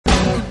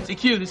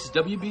TQ, this is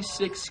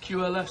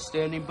WB6QLF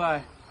standing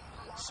by.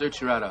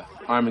 Searcher out of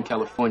Harmon,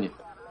 California.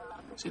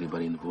 Is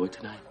anybody in the void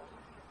tonight?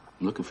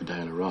 I'm looking for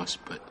Diana Ross,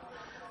 but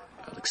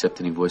I'll accept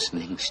any voice in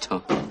the English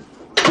tongue.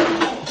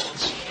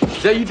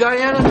 Is that you,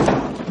 Diana?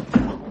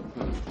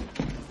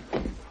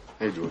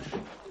 Hey, George.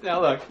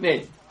 Now, look,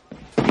 Nate,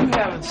 you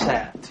haven't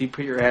sat till you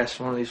put your ass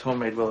in one of these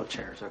homemade willow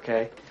chairs,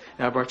 okay?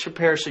 Now, I brought you a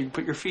pair so you can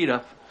put your feet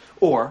up.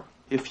 Or,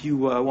 if you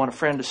want a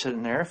friend to sit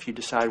in there, if you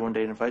decide one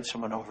day to invite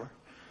someone over,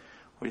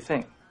 what do you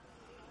think?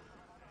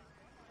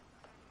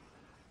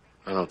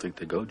 I don't think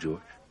they go,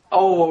 George.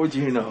 Oh, what would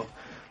you know?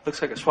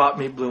 Looks like a swap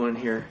meet blew in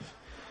here.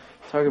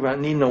 Talk about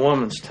needing a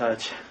woman's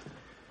touch.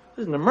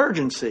 This is an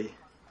emergency.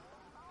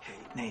 Hey,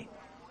 Nate,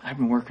 I've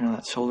been working on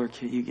that solar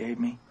kit you gave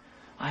me.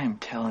 I am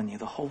telling you,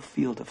 the whole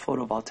field of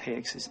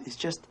photovoltaics is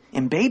just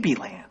in baby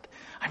land.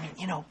 I mean,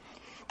 you know,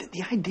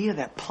 the idea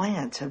that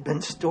plants have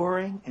been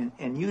storing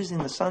and using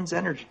the sun's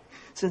energy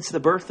since the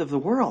birth of the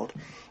world.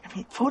 I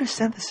mean,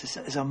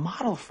 photosynthesis is a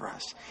model for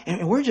us.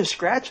 And we're just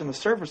scratching the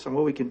surface on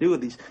what we can do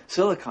with these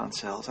silicon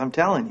cells, I'm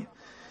telling you.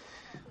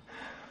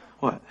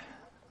 What?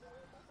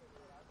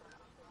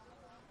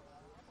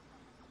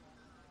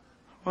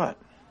 What?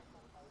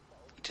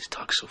 You just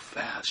talk so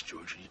fast,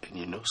 George, and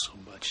you know so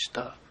much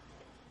stuff.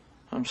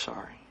 I'm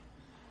sorry.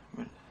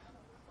 But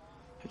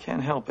I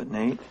can't help it,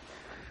 Nate.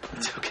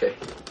 It's okay.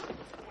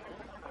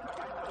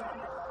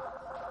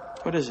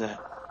 What is that?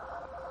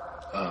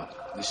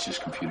 This is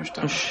just computers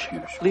talking to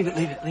computers. Leave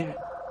it.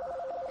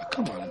 Oh,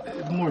 come on.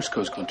 The Morse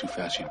code's going too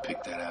fast for you to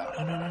pick that out.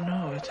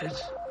 No. It's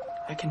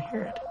I can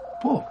hear it.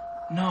 Whoa.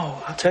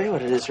 No, I'll tell you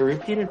what it is. A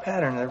repeated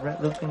pattern,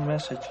 a looping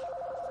message.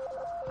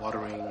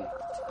 Watering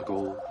the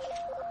gold.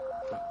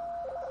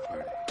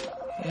 Friday.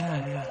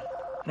 Yeah.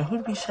 Now,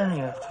 who'd be sending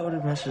a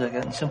coded message like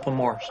that in simple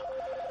Morse?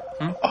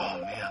 Oh,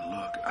 man,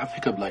 look. I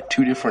pick up like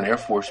 2 different Air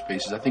Force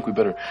bases. I think we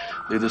better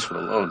leave this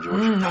one alone,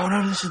 George.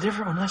 No, this is a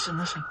different one. Listen.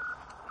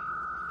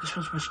 This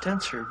one's much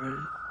denser, but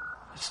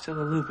it's still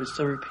a loop. It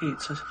still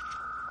repeats.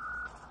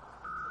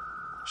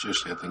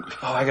 Seriously, I think we...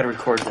 Oh, I gotta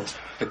record this.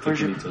 I think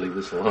we need to leave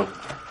this alone.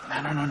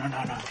 No.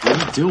 What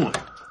are you doing?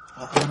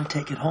 Well, I'm gonna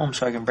take it home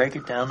so I can break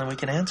it down, then we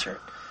can answer it.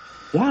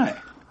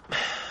 Why?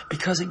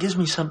 Because it gives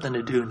me something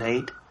to do,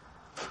 Nate.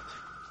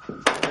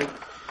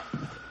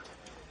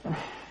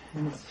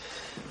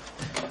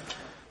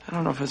 I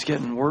don't know if it's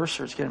getting worse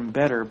or it's getting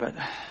better, but,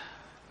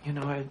 you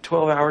know, I had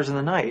 12 hours in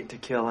the night to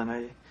kill, and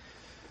I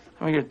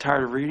get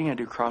tired of reading. I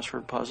do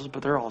crossword puzzles,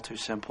 but they're all too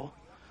simple.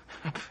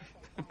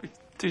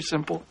 Too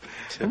simple.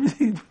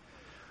 And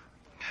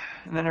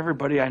then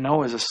everybody I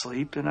know is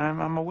asleep, and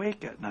I'm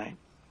awake at night.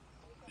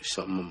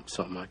 Something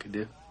I could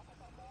do?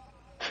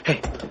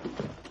 Hey,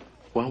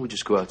 why don't we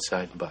just go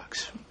outside and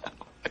box?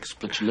 I can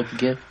split your lip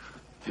again.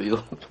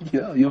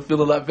 You'll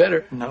feel a lot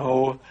better.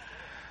 No.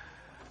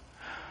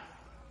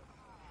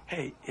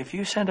 Hey, if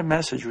you send a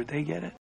message, would they get it?